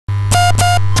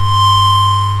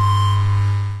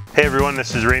Hey everyone,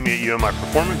 this is Ramey at UMI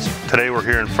Performance. Today we're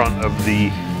here in front of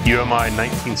the UMI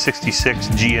 1966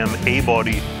 GM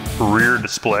A-body rear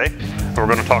display. And we're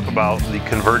going to talk about the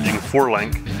converging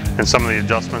forelink and some of the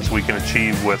adjustments we can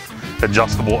achieve with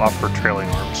adjustable upper trailing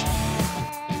arms.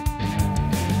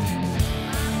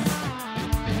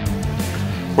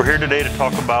 We're here today to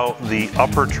talk about the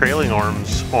upper trailing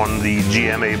arms on the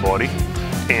GM A-body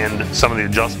and some of the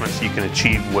adjustments you can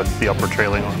achieve with the upper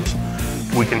trailing arms.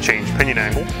 We can change pinion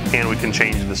angle and we can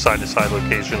change the side-to-side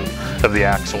location of the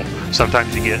axle.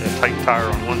 Sometimes you get a tight tire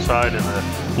on one side and a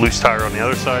loose tire on the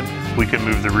other side. We can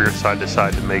move the rear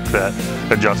side-to-side to make that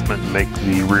adjustment and make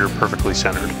the rear perfectly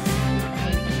centered.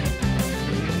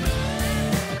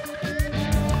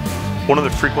 One of the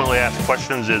frequently asked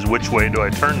questions is, which way do I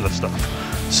turn this stuff?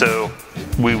 So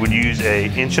we would use a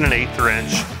 1 1/8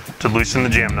 wrench to loosen the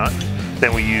jam nut.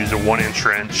 Then we use a 1-inch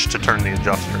wrench to turn the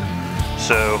adjuster.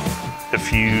 So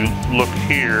if you look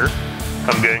here,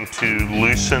 I'm going to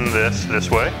loosen this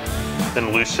way,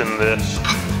 then loosen this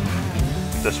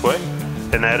way,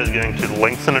 and that is going to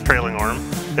lengthen the trailing arm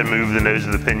and move the nose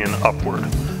of the pinion upward.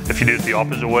 If you do it the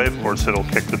opposite way, of course, it'll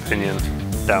kick the pinion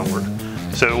downward.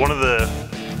 So one of the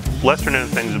lesser known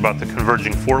things about the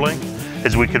converging forelink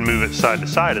is we can move it side to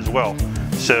side as well.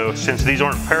 So since these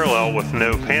aren't parallel with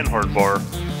no panhard bar,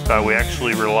 we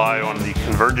actually rely on the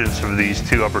convergence of these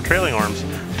two upper trailing arms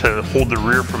to hold the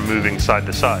rear from moving side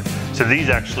to side. So these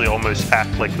actually almost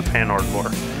act like the panhard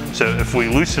bar. So if we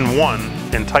loosen one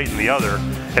and tighten the other,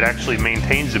 it actually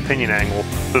maintains the pinion angle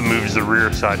but moves the rear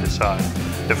side to side.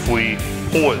 If we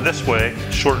pull it this way,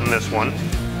 shorten this one,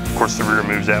 of course the rear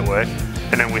moves that way,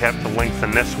 and then we have to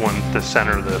lengthen this one to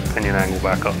center the pinion angle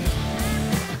back up.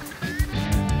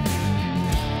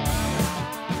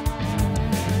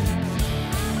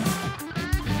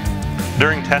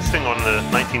 During testing on the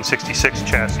 1966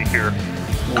 chassis here,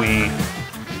 we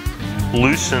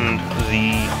loosened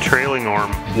the trailing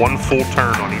arm 1 full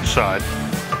turn on each side.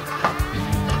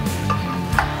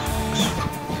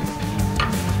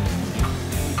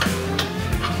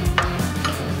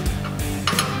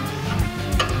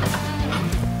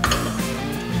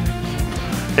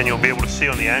 And you'll be able to see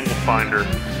on the angle finder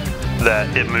that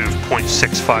it moved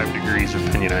 0.65 degrees of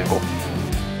pinion angle.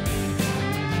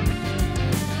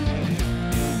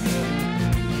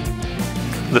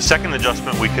 The second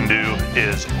adjustment we can do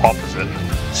is opposite.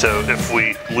 So if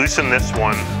we loosen this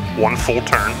one 1 full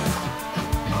turn,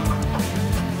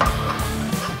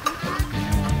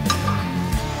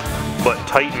 but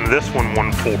tighten this one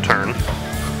 1 full turn,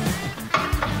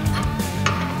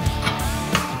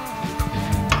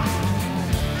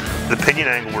 the pinion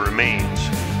angle remains,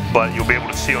 but you'll be able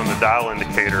to see on the dial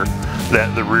indicator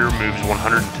that the rear moves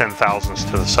 110 thousandths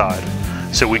to the side.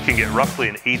 So we can get roughly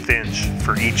an 1/8 inch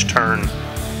for each turn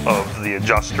of the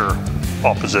adjuster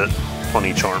opposite on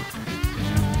each arm.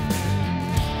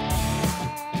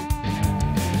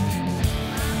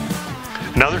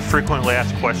 Another frequently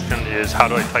asked question is, how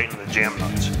do I tighten the jam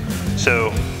nuts?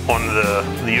 So on the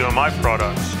UMI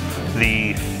products,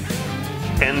 the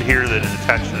end here that is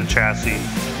attached to the chassis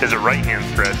is a right-hand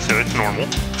thread, so it's normal.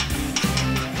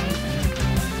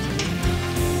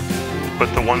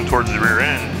 But the one towards the rear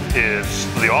end is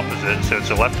the opposite, so it's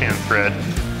a left-hand thread.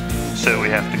 So we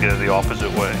have to go the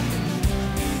opposite way.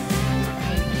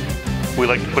 We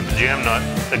like to put the jam nut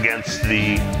against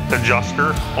the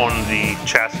adjuster on the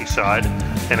chassis side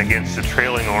and against the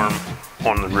trailing arm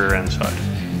on the rear end side.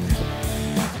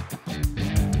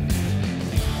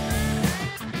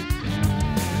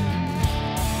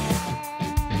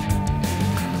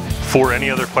 For any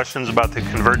other questions about the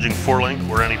converging forelink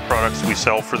or any products we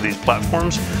sell for these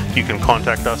platforms, you can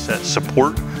contact us at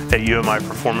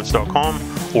support@umiperformance.com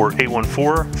or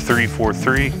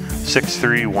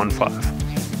 814-343-6315.